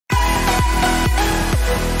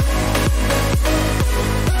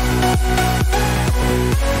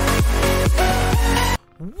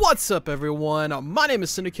What's up everyone, my name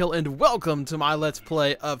is Cyndakiel and welcome to my Let's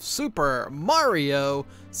Play of Super Mario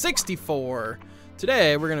 64.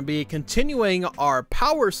 Today we're going to be continuing our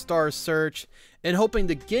Power Star search and hoping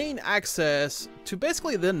to gain access to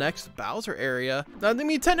basically the next Bowser area. Now, I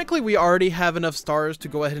mean, technically we already have enough stars to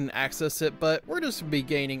go ahead and access it, but we're just going to be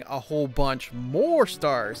gaining a whole bunch more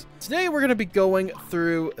stars. Today we're going to be going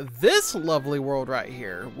through this lovely world right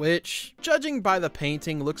here, which, judging by the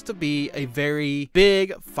painting, looks to be a very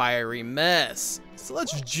big, fiery mess. So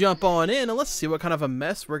let's jump on in and let's see what kind of a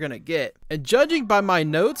mess we're gonna get. And judging by my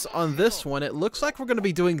notes on this one, it looks like we're gonna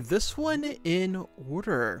be doing this one in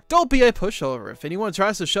order. Don't be a pushover. If anyone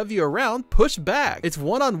tries to shove you around, push back. It's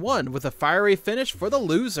one-on-one with a fiery finish for the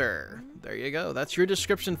loser. There you go. That's your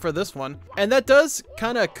description for this one. And that does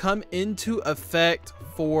kind of come into effect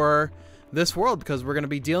for this world because we're gonna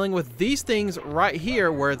be dealing with these things right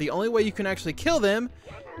here where the only way you can actually kill them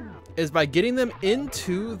is by getting them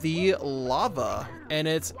into the lava, and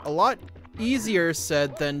it's a lot easier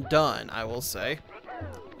said than done, I will say.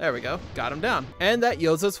 There we go, got him down, and that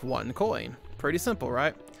yields us 1 coin. Pretty simple,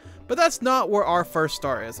 right? But that's not where our first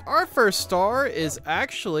star is. Our first star is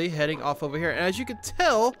actually heading off over here, and as you can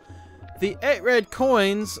tell, the 8 red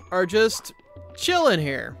coins are just chilling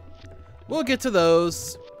here. We'll get to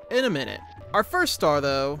those in a minute. Our first star,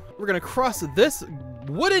 though, we're gonna cross this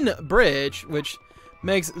wooden bridge, which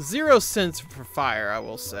makes 0 sense for fire, I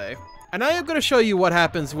will say. And I am going to show you what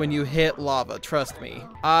happens when you hit lava, trust me.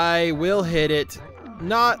 I will hit it,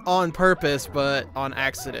 not on purpose, but on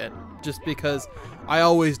accident, just because I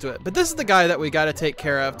always do it. But this is the guy that we got to take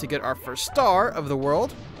care of to get our first star of the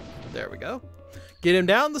world. There we go. Get him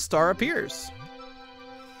down, the star appears.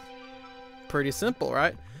 Pretty simple,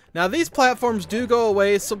 right? Now these platforms do go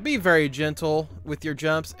away, so be very gentle with your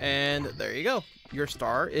jumps, and there you go. Your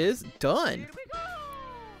star is done.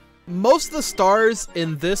 Most of the stars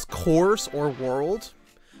in this course or world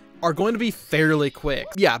are going to be fairly quick.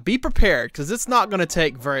 Yeah, be prepared because it's not going to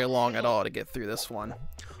take very long at all to get through this one.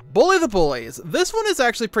 Bully the Bullies. This one is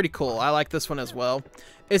actually pretty cool. I like this one as well.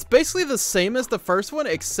 It's basically the same as the first one,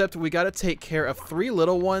 except we got to take care of 3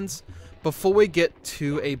 little ones before we get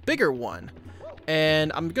to a bigger one.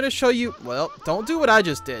 And I'm going to show you, well, don't do what I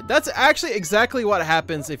just did. That's actually exactly what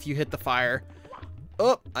happens if you hit the fire.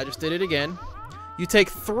 Oh, I just did it again. You take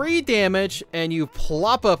 3 damage and you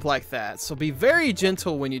plop up like that. So be very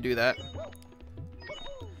gentle when you do that.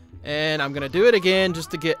 And I'm going to do it again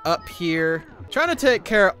just to get up here. Trying to take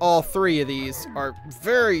care of all 3 of these are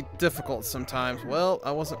very difficult sometimes. Well,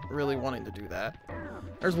 I wasn't really wanting to do that.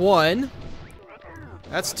 There's 1.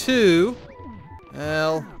 That's 2.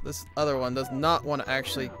 Well, this other one does not want to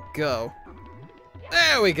actually go.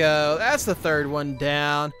 There we go. That's the 3rd one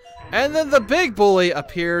down. And then the big bully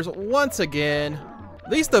appears once again. At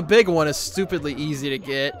least the big one is stupidly easy to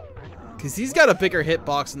get because he's got a bigger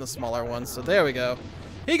hitbox than the smaller one. So there we go.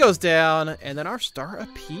 He goes down and then our star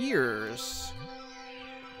appears.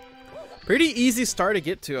 Pretty easy star to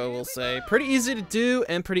get to, I will say. Pretty easy to do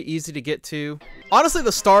and pretty easy to get to. Honestly,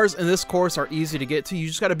 the stars in this course are easy to get to. You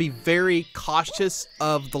just got to be very cautious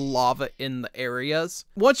of the lava in the areas.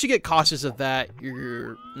 Once you get cautious of that,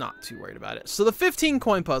 you're not too worried about it. So the 15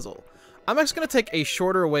 coin puzzle. I'm actually going to take a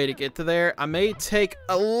shorter way to get to there. I may take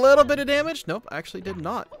a little bit of damage. Nope, I actually did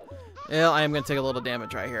not. Well, I am going to take a little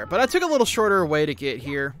damage right here. But I took a little shorter way to get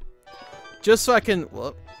here. Just so I can,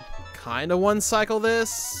 well, kind of one-cycle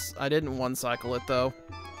this. I didn't one-cycle it, though.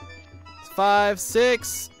 It's 5,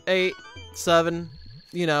 6, 8, 7,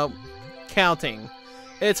 you know, counting.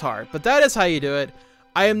 It's hard, but that is how you do it.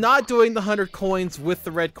 I am not doing the 100 coins with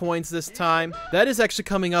the red coins this time. That is actually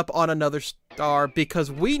coming up on another star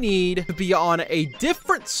because we need to be on a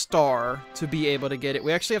different star to be able to get it.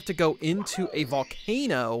 We actually have to go into a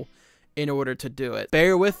volcano in order to do it.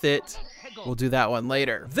 Bear with it. We'll do that one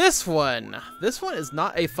later. This one is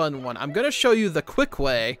not a fun one. I'm going to show you the quick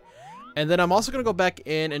way, and then I'm also going to go back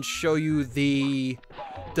in and show you the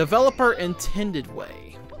developer intended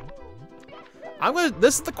way.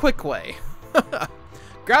 This is the quick way.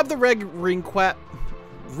 Grab the red wing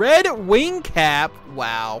cap.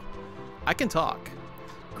 Wow. I can talk.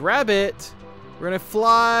 Grab it. We're going to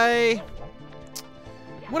fly.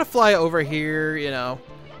 I'm going to fly over here, you know.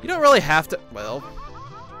 You don't really have to, well,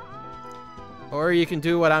 or you can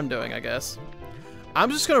do what I'm doing, I guess.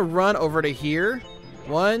 I'm just going to run over to here.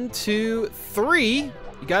 1, 2, 3. You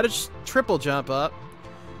got to just triple jump up.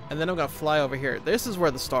 And then I'm going to fly over here. This is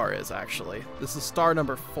where the star is, actually. This is star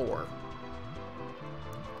number 4.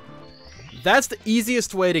 That's the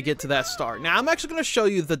easiest way to get to that star. Now, I'm actually going to show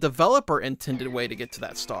you the developer intended way to get to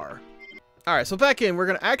that star. Alright, so back in. We're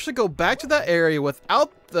going to actually go back to that area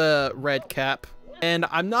without the red cap. And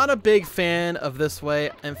I'm not a big fan of this way.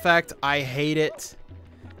 In fact, I hate it.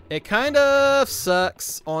 It kind of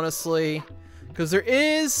sucks, honestly. Because there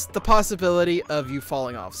is the possibility of you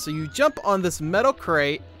falling off. So you jump on this metal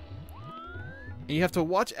crate. And you have to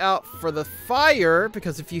watch out for the fire.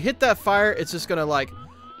 Because if you hit that fire, it's just going to like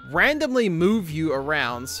randomly move you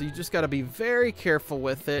around. So you just got to be very careful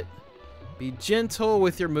with it. Be gentle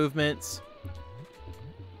with your movements.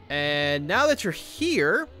 And now that you're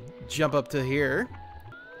here, jump up to here.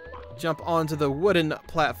 Jump onto the wooden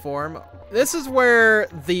platform. This is where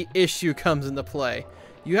the issue comes into play.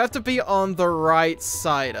 You have to be on the right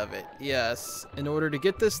side of it. Yes, in order to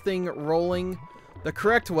get this thing rolling the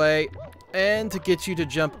correct way and to get you to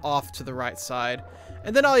jump off to the right side.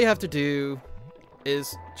 And then all you have to do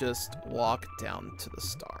is just walk down to the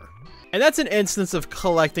star. And that's an instance of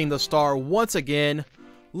collecting the star once again.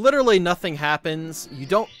 Literally nothing happens.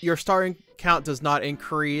 Your star count does not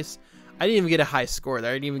increase. I didn't even get a high score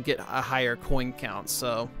there. I didn't even get a higher coin count.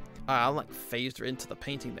 So I like phased into the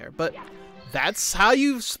painting there. But that's how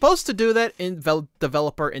you're supposed to do that in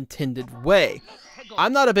developer intended way.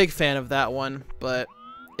 I'm not a big fan of that one, but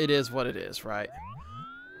it is what it is, right?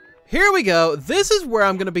 Here we go. This is where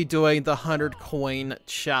I'm going to be doing the 100 coin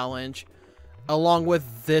challenge along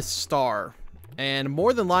with this star. And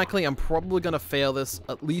more than likely, I'm probably going to fail this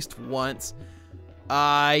at least once.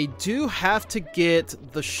 I do have to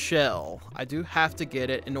get the shell. I do have to get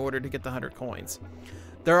it in order to get the 100 coins.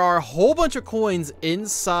 There are a whole bunch of coins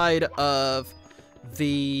inside of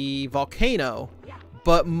the volcano,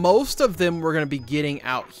 but most of them we're going to be getting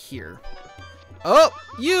out here. Oh,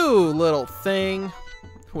 you little thing.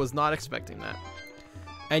 Was not expecting that.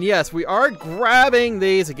 And yes, we are grabbing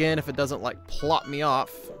these again if it doesn't like plop me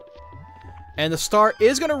off. And the star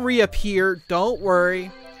is going to reappear. Don't worry.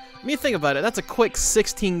 I mean, think about it. That's a quick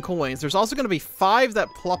 16 coins. There's also going to be 5 that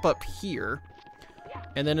plop up here.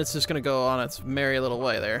 And then it's just going to go on its merry little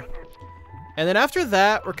way there. And then after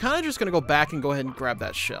that, we're kind of just going to go back and go ahead and grab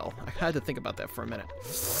that shell. I had to think about that for a minute.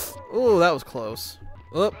 Oh, that was close.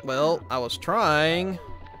 Oh, well, I was trying.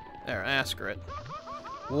 There, ask her it.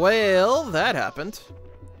 Well, that happened.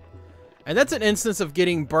 And that's an instance of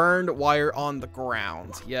getting burned while you're on the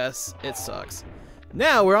ground. Yes, it sucks.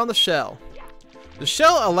 Now we're on the shell. The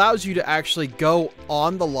shell allows you to actually go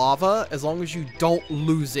on the lava as long as you don't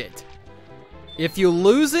lose it. If you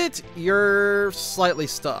lose it, you're slightly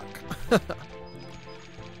stuck.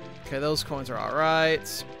 Okay, those coins are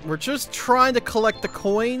alright. We're just trying to collect the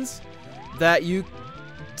coins that you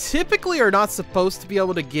typically are not supposed to be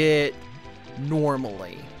able to get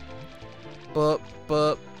normally. But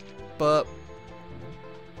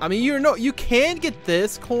I mean, you can get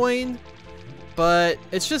this coin, but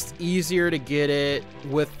it's just easier to get it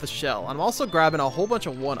with the shell. I'm also grabbing a whole bunch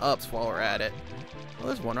of 1-ups while we're at it. Well,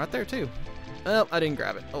 there's one right there too. Oh, I didn't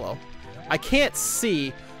grab it. Oh well. I can't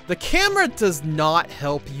see. The camera does not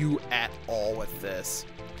help you at all with this.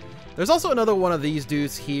 There's also another one of these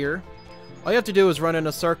dudes here. All you have to do is run in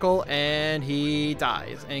a circle and he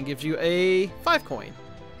dies and gives you a 5 coin.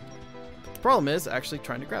 The problem is actually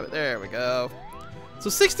trying to grab it. There we go. So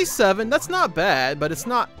 67, that's not bad, but it's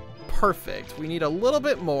not perfect. We need a little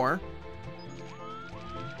bit more.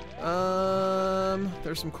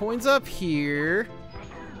 There's some coins up here.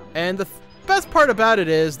 And the best part about it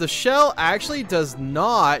is the shell actually does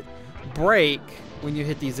not break when you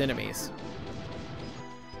hit these enemies.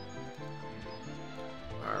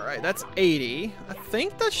 Alright, that's 80. I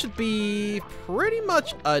think that should be pretty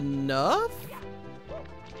much enough.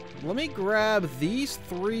 Let me grab these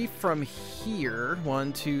 3 from here.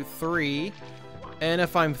 1, 2, 3. And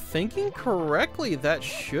if I'm thinking correctly, that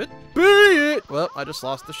should be it. Well, I just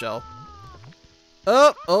lost the shell.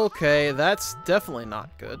 Oh, okay. That's definitely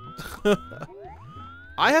not good.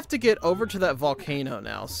 I have to get over to that volcano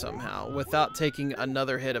now somehow without taking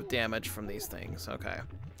another hit of damage from these things. Okay.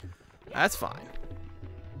 That's fine.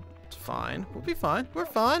 It's fine. We'll be fine. We're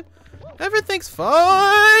fine. Everything's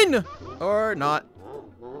fine! Or not.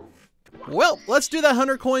 Well, let's do that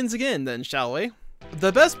 100 coins again then, shall we?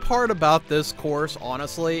 The best part about this course,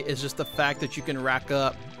 honestly, is just the fact that you can rack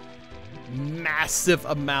up massive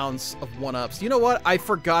amounts of 1-ups. You know what? I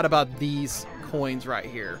forgot about these coins right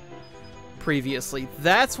here previously.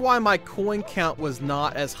 That's why my coin count was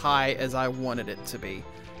not as high as I wanted it to be.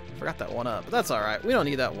 Forgot that 1-up, but that's alright. We don't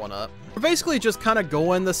need that 1-up. We're basically just kind of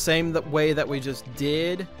going the same way that we just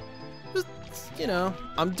did. Just, you know,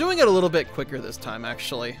 I'm doing it a little bit quicker this time,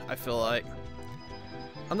 actually, I feel like.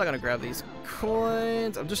 I'm not going to grab these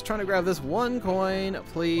coins. I'm just trying to grab this 1 coin.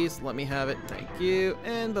 Please let me have it. Thank you.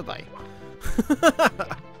 And bye-bye.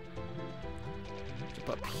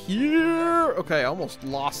 Jump up here. Okay, I almost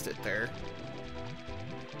lost it there.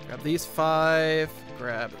 Grab these 5.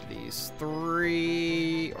 Grab these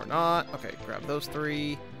 3. Or not. Okay, grab those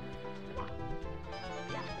 3.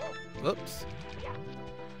 Whoops.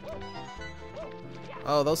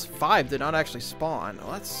 Oh, those 5 did not actually spawn.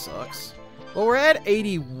 Oh, that sucks. Well, we're at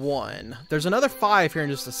 81. There's another 5 here in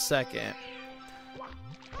just a second.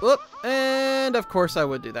 Whoop. And of course I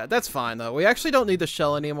would do that. That's fine, though. We actually don't need the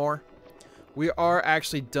shell anymore. We are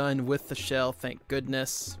actually done with the shell, thank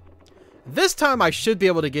goodness. This time I should be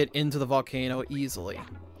able to get into the volcano easily.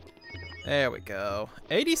 There we go.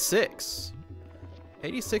 86.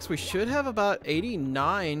 86, we should have about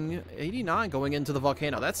 89 going into the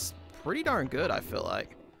volcano. That's pretty darn good, I feel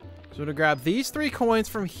like. So I'm gonna grab these 3 coins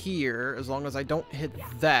from here, as long as I don't hit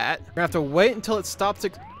that. We're gonna have to wait until it stops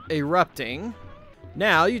erupting.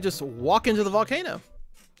 Now you just walk into the volcano.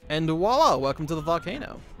 And voila, welcome to the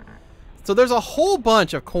volcano. So there's a whole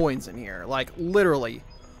bunch of coins in here, like literally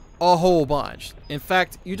a whole bunch. In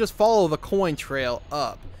fact, you just follow the coin trail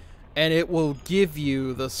up and it will give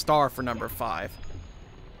you the star for number 5.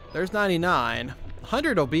 There's 99.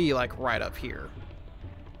 100 will be like right up here.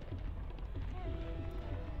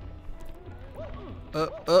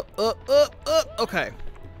 Up. Okay.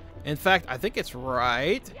 In fact, I think it's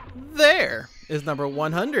right there is number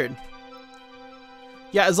 100.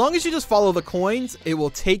 Yeah, as long as you just follow the coins, it will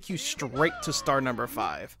take you straight to star number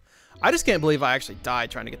 5. I just can't believe I actually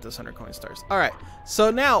died trying to get those 100 coin stars. All right,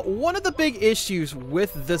 so now one of the big issues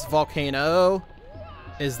with this volcano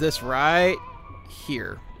is this right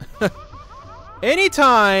here.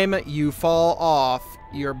 Anytime you fall off,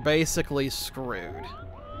 you're basically screwed.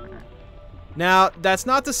 Now, that's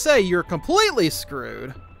not to say you're completely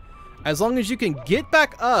screwed. As long as you can get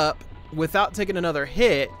back up without taking another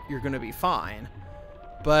hit, you're going to be fine.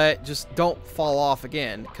 But just don't fall off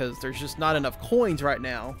again, because there's just not enough coins right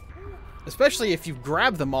now. Especially if you've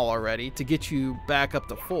grabbed them all already to get you back up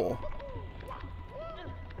to full.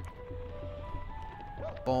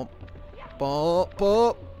 Bump. Bump.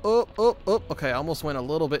 Bump. Up. Okay, I almost went a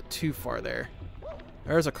little bit too far there.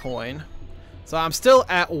 There's a coin. So I'm still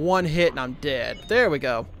at 1 hit and I'm dead. There we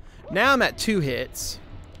go. Now I'm at 2 hits.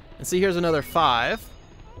 And see, here's another 5.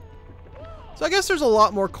 So I guess there's a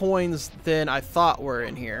lot more coins than I thought were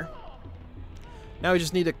in here. Now we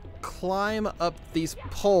just need to climb up these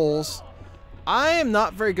poles. I am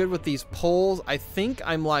not very good with these poles. I think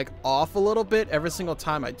I'm like off a little bit every single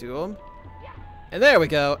time I do them. And there we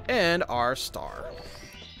go. And our star.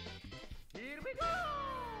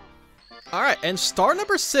 Alright, and star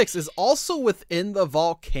number 6 is also within the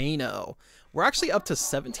volcano. We're actually up to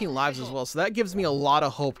 17 lives as well, so that gives me a lot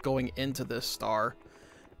of hope going into this star.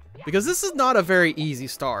 Because this is not a very easy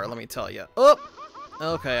star, let me tell you. Oh!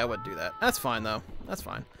 Okay, I wouldn't do that. That's fine, though. That's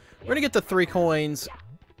fine. We're gonna get the 3 coins.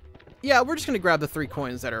 Yeah, we're just gonna grab the 3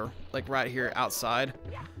 coins that are, like, right here outside.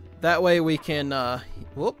 That way we can,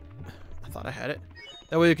 whoop. I thought I had it.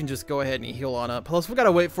 That way we can just go ahead and heal on up. Plus, we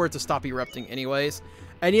gotta wait for it to stop erupting anyways.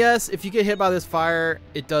 And yes, if you get hit by this fire,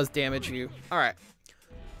 it does damage you. Alright.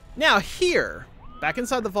 Now here, back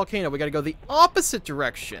inside the volcano, we gotta go the opposite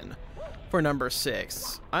direction for number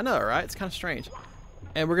 6. I know, right? It's kind of strange.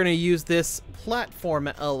 And we're gonna use this platform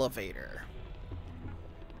elevator.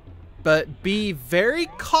 But be very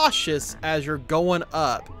cautious as you're going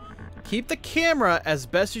up. Keep the camera as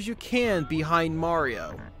best as you can behind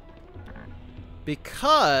Mario.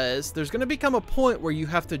 Because there's gonna become a point where you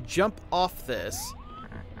have to jump off this.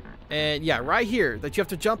 And yeah, right here, that you have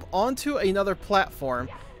to jump onto another platform,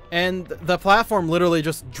 and the platform literally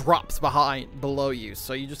just drops below you,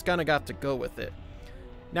 so you just kind of got to go with it.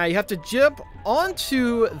 Now you have to jump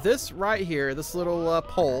onto this right here, this little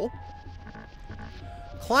pole.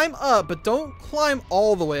 Climb up, but don't climb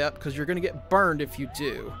all the way up, because you're going to get burned if you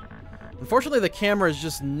do. Unfortunately, the camera is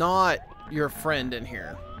just not your friend in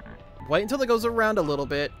here. Wait until it goes around a little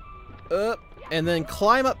bit, up, and then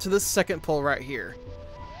climb up to this second pole right here.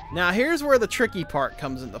 Now here's where the tricky part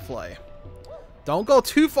comes into play. Don't go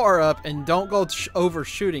too far up and don't go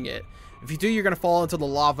overshooting it. If you do, you're going to fall into the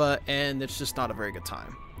lava and it's just not a very good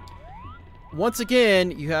time. Once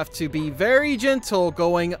again, you have to be very gentle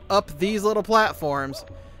going up these little platforms.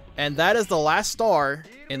 And that is the last star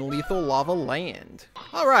in Lethal Lava Land.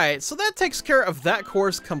 Alright, so that takes care of that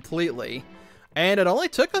course completely. And it only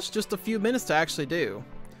took us just a few minutes to actually do.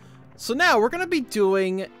 So now we're going to be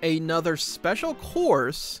doing another special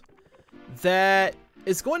course that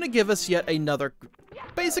is going to give us yet another,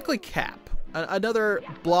 basically cap. Another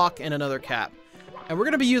block and another cap. And we're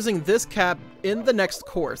going to be using this cap in the next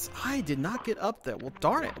course. I did not get up there. Well,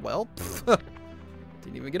 darn it. Well,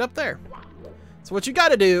 didn't even get up there. So what you got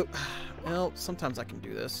to do, Well, sometimes I can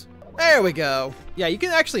do this. There we go. Yeah, you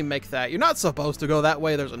can actually make that. You're not supposed to go that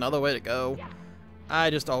way. There's another way to go. I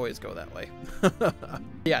just always go that way.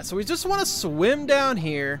 Yeah, so we just want to swim down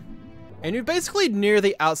here. And you're basically near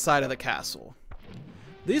the outside of the castle.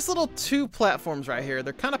 These little 2 platforms right here,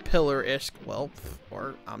 they're kind of pillar-ish. Well,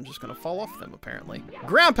 or I'm just going to fall off them, apparently.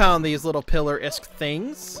 Ground pound these little pillar-ish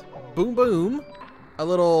things. Boom, boom. A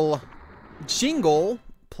little jingle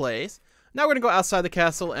plays. Now we're going to go outside the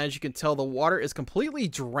castle. As you can tell, the water is completely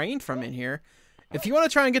drained from in here. If you want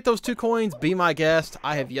to try and get those 2 coins, be my guest.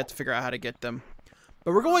 I have yet to figure out how to get them.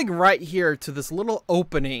 But we're going right here to this little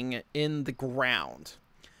opening in the ground.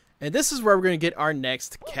 And this is where we're going to get our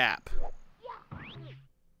next cap.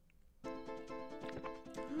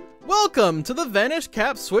 Welcome to the Vanish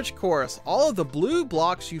Cap Switch course. All of the blue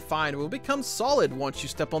blocks you find will become solid once you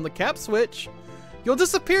step on the cap switch. You'll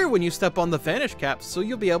disappear when you step on the Vanish Cap, so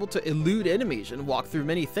you'll be able to elude enemies and walk through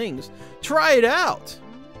many things. Try it out!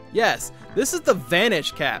 Yes, this is the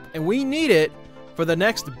Vanish Cap, and we need it for the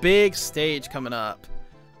next big stage coming up.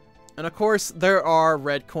 And of course, there are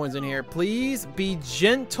red coins in here. Please be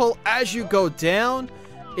gentle as you go down.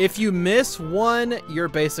 If you miss one, you're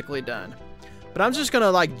basically done. But I'm just gonna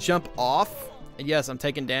like jump off. And yes, I'm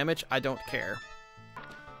taking damage. I don't care.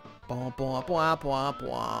 Bom, bom, bom, bom,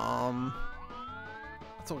 bom.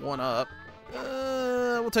 That's a 1-up.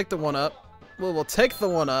 We'll take the 1-up. We'll take the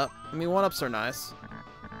 1-up. I mean, 1-ups are nice.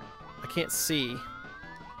 I can't see.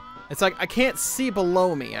 It's like I can't see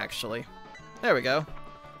below me, actually. There we go.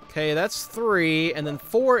 Okay, that's 3, and then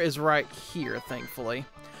 4 is right here, thankfully.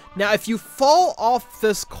 Now, if you fall off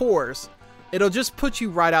this course, it'll just put you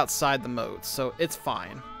right outside the mode, so it's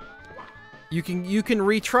fine. You can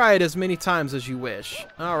retry it as many times as you wish.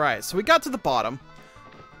 Alright, so we got to the bottom.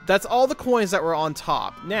 That's all the coins that were on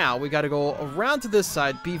top. Now, we gotta go around to this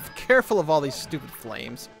side. Be careful of all these stupid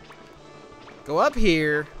flames. Go up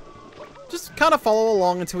here. Just kind of follow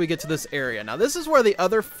along until we get to this area. Now, this is where the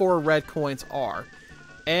other 4 red coins are.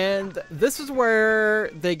 And this is where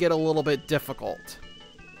they get a little bit difficult.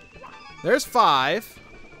 There's 5.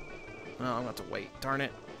 Oh, I'm going to have to wait. Darn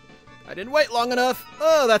it. I didn't wait long enough.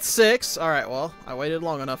 Oh, that's 6. Alright, well, I waited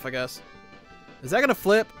long enough, I guess. Is that going to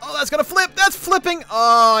flip? Oh, that's going to flip. That's flipping.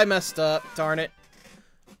 Oh, I messed up. Darn it.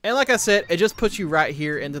 And like I said, it just puts you right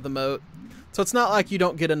here into the moat. So it's not like you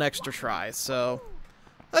don't get an extra try. So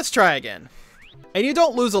let's try again. And you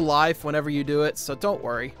don't lose a life whenever you do it, so don't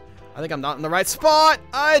worry. I think I'm not in the right spot.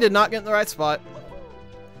 I did not get in the right spot.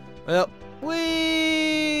 Well,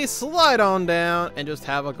 we slide on down and just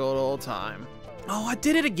have a good old time. Oh, I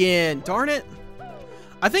did it again. Darn it.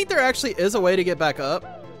 I think there actually is a way to get back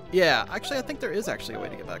up. Yeah, actually, I think there is actually a way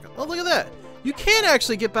to get back up. Oh, look at that. You can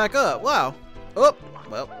actually get back up. Wow. Oh,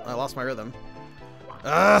 well, I lost my rhythm.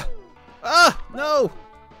 No.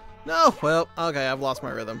 No. Well, okay, I've lost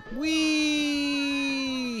my rhythm.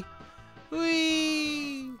 Whee.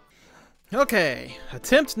 Okay,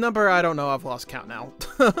 attempt number, I don't know, I've lost count now.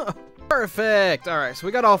 Perfect. Alright, so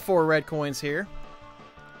we got all 4 red coins here.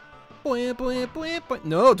 No,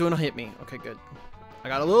 do not hit me. Okay, good. I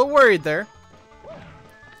got a little worried there.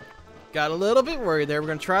 Got a little bit worried there. We're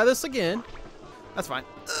going to try this again. That's fine.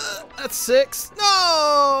 That's 6.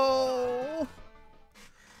 No!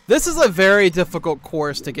 This is a very difficult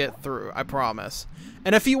course to get through, I promise.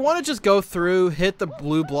 And if you want to just go through, hit the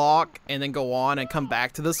blue block, and then go on and come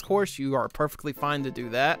back to this course, you are perfectly fine to do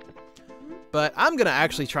that. But I'm going to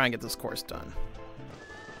actually try and get this course done.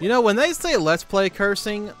 You know, when they say let's play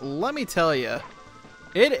cursing, let me tell you,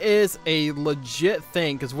 it is a legit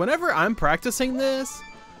thing. Because whenever I'm practicing this,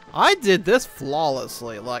 I did this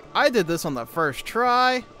flawlessly. Like, I did this on the first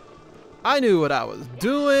try. I knew what I was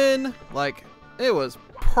doing. Like, it was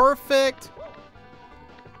perfect.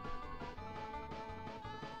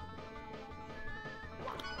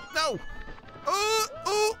 No!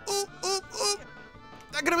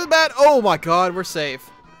 That could have been bad. Oh my god, we're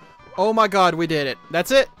safe. Oh my god, we did it.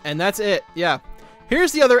 That's it. And that's it. Yeah.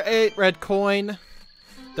 Here's the other 8 red coin.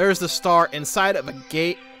 There's the star inside of a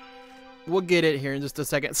gate. We'll get it here in just a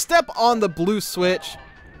second. Step on the blue switch.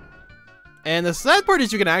 And the sad part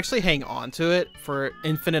is you can actually hang on to it for an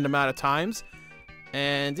infinite amount of times.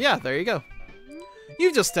 And yeah, there you go.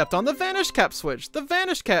 You just stepped on the Vanish Cap switch. The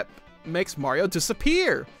Vanish Cap makes Mario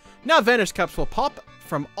disappear. Now Vanish Caps will pop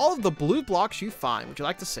from all of the blue blocks you find. Would you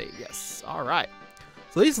like to save? Yes. All right.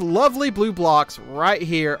 So these lovely blue blocks right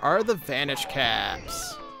here are the Vanish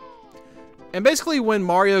Caps. And basically when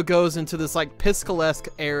Mario goes into this like Piscalesque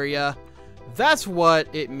area, that's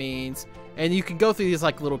what it means. And you can go through these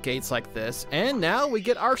like little gates like this. And now we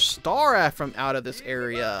get our star from out of this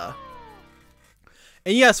area.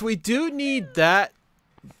 And yes, we do need that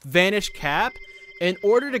Vanish Cap in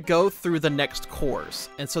order to go through the next course.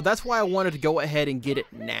 And so that's why I wanted to go ahead and get it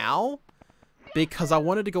now. Because I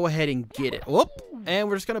wanted to go ahead and get it. Whoop! And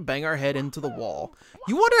we're just going to bang our head into the wall.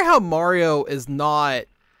 You wonder how Mario is not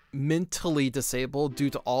mentally disabled due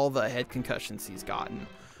to all the head concussions he's gotten.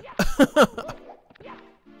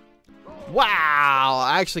 Wow!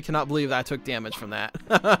 I actually cannot believe that I took damage from that.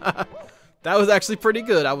 That was actually pretty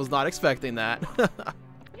good. I was not expecting that.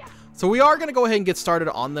 So we are going to go ahead and get started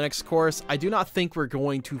on the next course. I do not think we're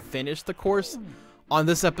going to finish the course on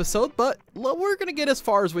this episode, but we're going to get as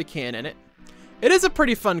far as we can in it. It is a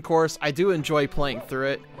pretty fun course. I do enjoy playing through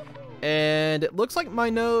it. And it looks like my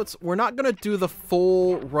notes, we're not going to do the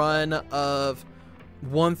full run of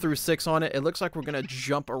 1 through 6 on it. It looks like we're going to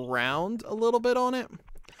jump around a little bit on it.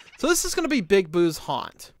 So this is going to be Big Boo's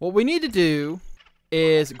haunt. What we need to do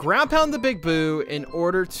is ground pound the Big Boo in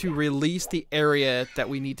order to release the area that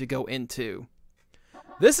we need to go into.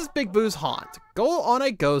 This is Big Boo's haunt. Go on a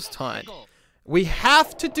ghost hunt. We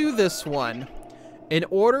have to do this one in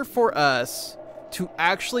order for us to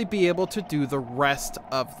actually be able to do the rest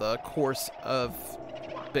of the course of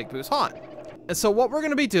Big Boo's haunt. And so what we're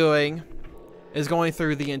going to be doing is going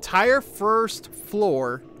through the entire first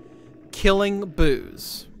floor, killing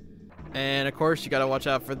boos. And of course, you got to watch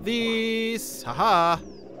out for these. Haha.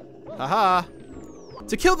 Haha.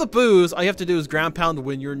 To kill the boos, all you have to do is ground pound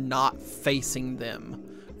when you're not facing them.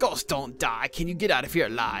 Ghosts don't die. Can you get out of here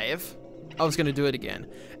alive? I was going to do it again.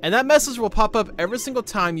 And that message will pop up every single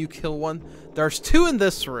time you kill one. There's 2 in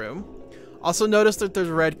this room. Also notice that there's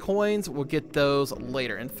red coins. We'll get those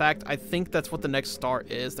later. In fact, I think that's what the next star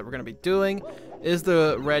is that we're going to be doing, is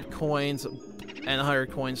the red coins and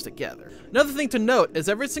 100 coins together. Another thing to note is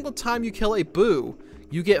every single time you kill a boo,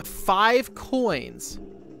 you get 5 coins.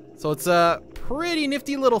 So it's a pretty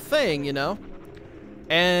nifty little thing, you know?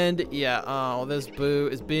 And yeah, oh, this boo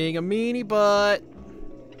is being a meanie butt.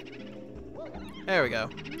 There we go.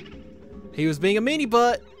 He was being a meanie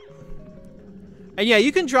butt. And yeah,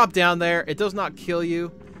 you can drop down there. It does not kill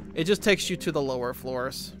you. It just takes you to the lower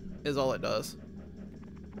floors, is all it does.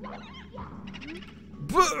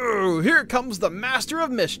 Boo! Here comes the Master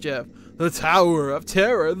of Mischief, the Tower of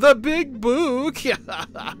Terror, the Big Boo.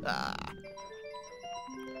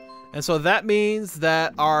 And so that means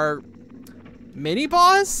that our mini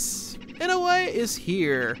boss, in a way, is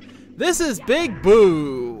here. This is Big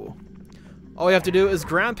Boo. All we have to do is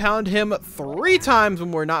ground pound him 3 times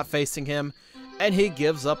when we're not facing him, and he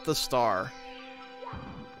gives up the star.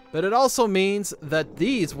 But it also means that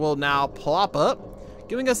these will now plop up,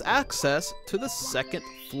 giving us access to the 2nd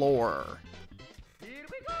floor.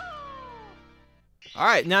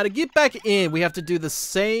 Alright, now to get back in, we have to do the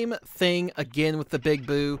same thing again with the Big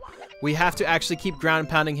Boo. We have to actually keep ground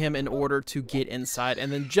pounding him in order to get inside,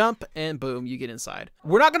 and then jump, and boom, you get inside.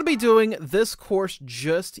 We're not going to be doing this course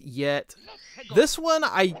just yet. This one,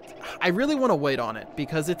 I really want to wait on it,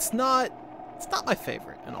 because it's not my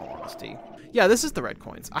favorite, in all honesty. Yeah, this is the red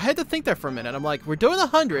coins. I had to think there for a minute. I'm like, we're doing the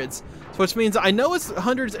hundreds, which means I know it's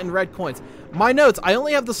hundreds and red coins. My notes, I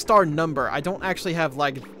only have the star number. I don't actually have,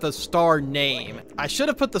 like, the star name. I should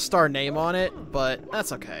have put the star name on it, but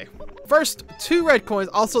that's okay. First 2 red coins.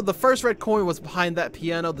 Also, the first red coin was behind that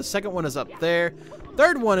piano. The second one is up there.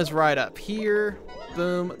 Third one is right up here.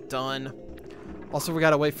 Boom, done. Also, we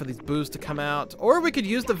gotta wait for these boos to come out. Or we could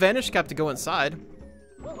use the Vanish Cap to go inside.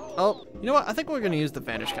 Oh, you know what? I think we're going to use the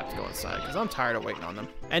Vanish Cap to go inside, because I'm tired of waiting on them.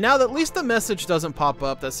 And now that at least the message doesn't pop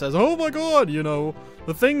up that says, oh my god, you know,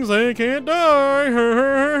 the things they can't die.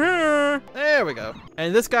 There we go.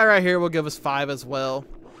 And this guy right here will give us 5 as well.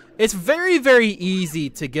 It's very, very easy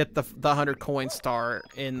to get the 100 coin star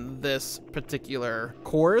in this particular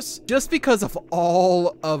course, just because of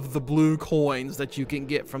all of the blue coins that you can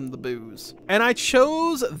get from the boos. And I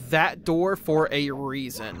chose that door for a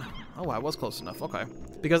reason. Oh, I was close enough. Okay.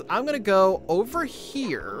 Because I'm going to go over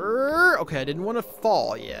here. Okay, I didn't want to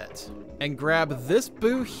fall yet. And grab this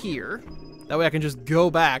boo here. That way I can just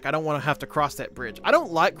go back. I don't want to have to cross that bridge. I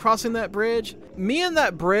don't like crossing that bridge. Me and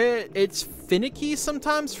that bridge, it's finicky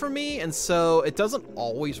sometimes for me. And so it doesn't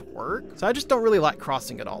always work. So I just don't really like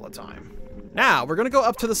crossing it all the time. Now, we're going to go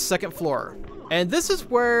up to the 2nd floor. And this is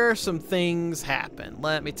where some things happen,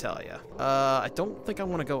 let me tell you. I don't think I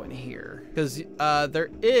want to go in here. Because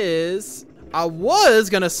there is... I was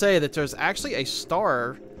going to say that there's actually a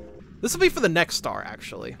star. This will be for the next star,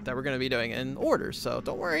 actually, that we're going to be doing in order, so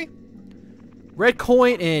don't worry. Red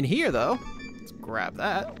coin in here, though. Let's grab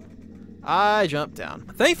that. I jumped down.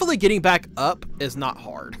 Thankfully, getting back up is not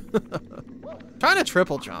hard. Trying to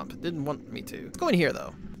triple jump. Didn't want me to. Let's go in here,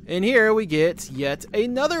 though. And here we get yet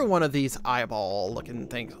another one of these eyeball looking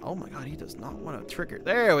things. Oh my god, he does not want to trigger.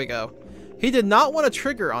 There we go. He did not want to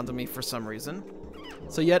trigger onto me for some reason.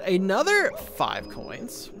 So yet another 5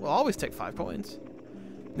 coins. We'll always take 5 coins.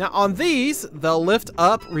 Now on these, they'll lift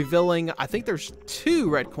up, revealing, I think there's 2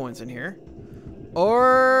 red coins in here.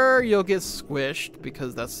 Or you'll get squished,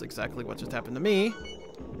 because that's exactly what just happened to me.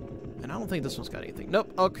 And I don't think this one's got anything.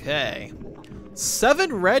 Nope, okay.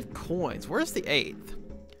 7 red coins. Where's the 8th?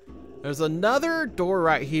 There's another door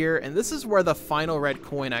right here, and this is where the final red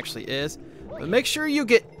coin actually is. But make sure you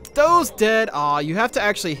get those dead. Aw, you have to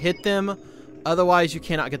actually hit them, otherwise you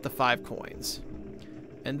cannot get the 5 coins.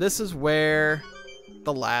 And this is where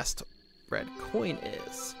the last red coin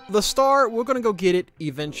is. The star, we're gonna go get it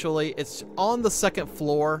eventually. It's on the 2nd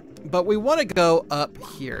floor, but we want to go up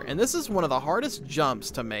here. And this is one of the hardest jumps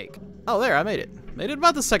to make. Oh, there, I made it. Made it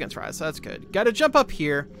about the 2nd try, so that's good. Got to jump up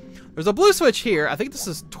here. There's a blue switch here. I think this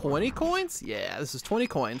is 20 coins. Yeah, this is 20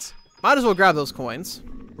 coins. Might as well grab those coins.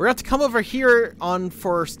 We're going to have to come over here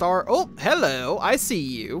for star. Oh, hello. I see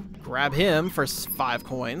you. Grab him for 5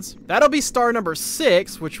 coins. That'll be star number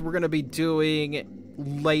 6, which we're going to be doing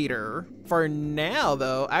later. For now,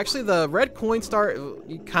 though, actually the red coin star,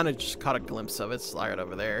 you kind of just caught a glimpse of it. It's right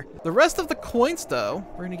over there. The rest of the coins, though,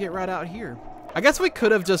 we're going to get right out here. I guess we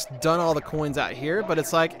could have just done all the coins out here, but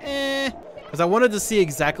it's like, because I wanted to see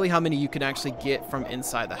exactly how many you can actually get from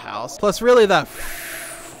inside the house. Plus, really, that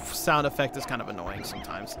sound effect is kind of annoying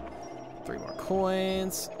sometimes. 3 more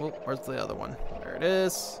coins. Oh, where's the other one? There it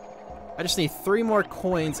is. I just need 3 more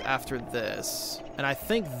coins after this. And I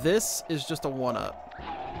think this is just a 1-up.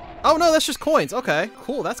 Oh, no, that's just coins. Okay,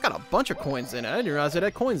 cool. That's got a bunch of coins in it. I didn't realize it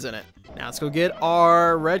had coins in it. Now, let's go get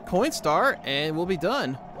our red coin star, and we'll be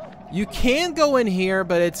done. You can go in here,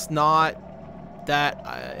 but it's not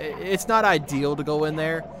it's not ideal to go in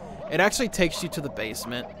there. It actually takes you to the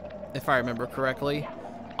basement, if I remember correctly.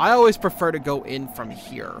 I always prefer to go in from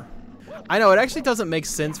here. I know it actually doesn't make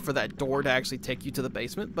sense for that door to actually take you to the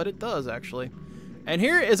basement, but it does actually. And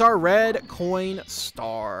here is our red coin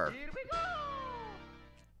star.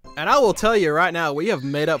 And I will tell you right now, we have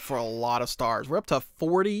made up for a lot of stars. We're up to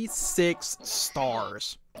 46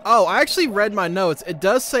 stars. Oh, I actually read my notes. It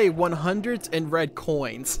does say 100s in red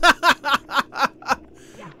coins.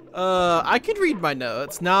 I could read my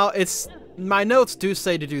notes. Now, my notes do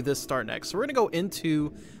say to do this star next. So we're going to go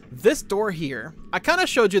into this door here. I kind of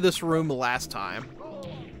showed you this room last time.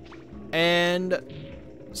 And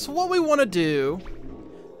so what we want to do,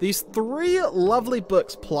 these 3 lovely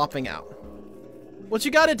books plopping out. What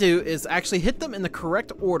you got to do is actually hit them in the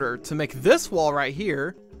correct order to make this wall right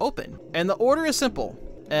here open. And the order is simple.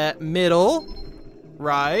 Middle,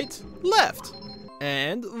 right, left.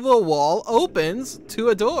 And the wall opens to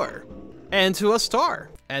a door and to a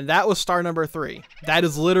star. And that was star number 3. That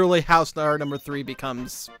is literally how star number 3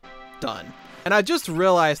 becomes done. And I just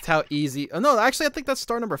realized how easy. Oh, no, actually, I think that's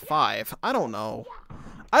star number 5. I don't know.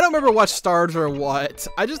 I don't remember what stars are what.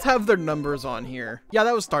 I just have their numbers on here. Yeah,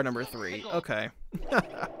 that was star number 3. Okay.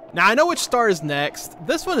 Now, I know which star is next.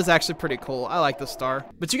 This one is actually pretty cool. I like this star.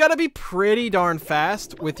 But you got to be pretty darn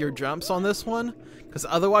fast with your jumps on this one, because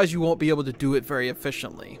otherwise you won't be able to do it very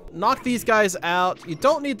efficiently. Knock these guys out. You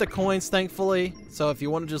don't need the coins, thankfully. So if you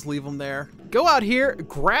want to just leave them there. Go out here,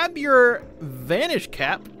 grab your vanish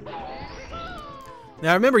cap.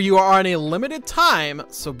 Now remember, you are on a limited time,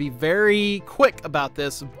 so be very quick about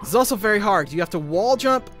this. It's also very hard. You have to wall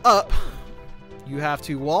jump up. You have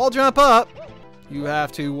to wall jump up. You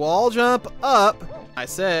have to wall jump up. I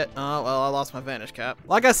said, oh, well, I lost my vanish cap.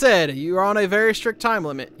 Like I said, you are on a very strict time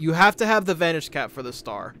limit. You have to have the vanish cap for the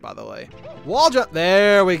star, by the way. Wall jump,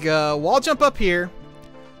 there we go. Wall jump up here.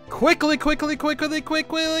 Quickly, quickly, quickly,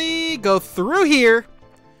 quickly, go through here.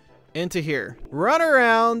 Into here. Run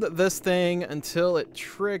around this thing until it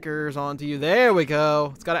triggers onto you. There we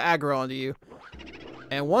go. It's got to aggro onto you.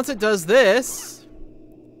 And once it does this,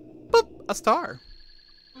 boop, a star.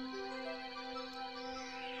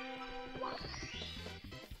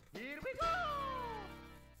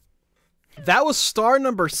 That was star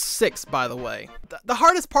number 6, by the way. The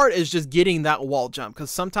hardest part is just getting that wall jump, because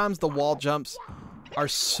sometimes the wall jumps are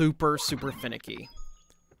super, super finicky.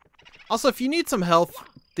 Also, if you need some health,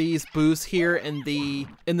 these booths here in the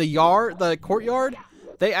courtyard,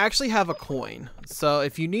 they actually have a coin. So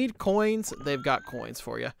if you need coins, they've got coins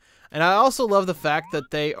for you. And I also love the fact that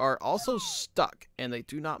they are also stuck and they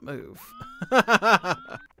do not move.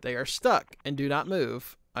 They are stuck and do not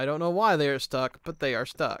move. I don't know why they are stuck, but they are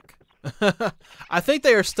stuck. I think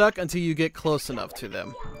they are stuck until you get close enough to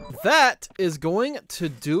them. that is going to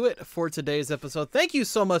do it for today's episode. Thank you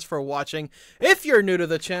so much for watching. If you're new to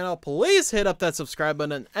the channel, please hit up that subscribe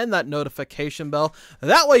button and that notification bell.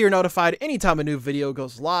 That way you're notified anytime a new video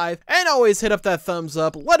goes live. And always hit up that thumbs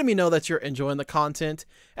up, letting me know that you're enjoying the content.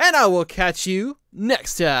 And I will catch you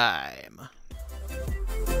next time.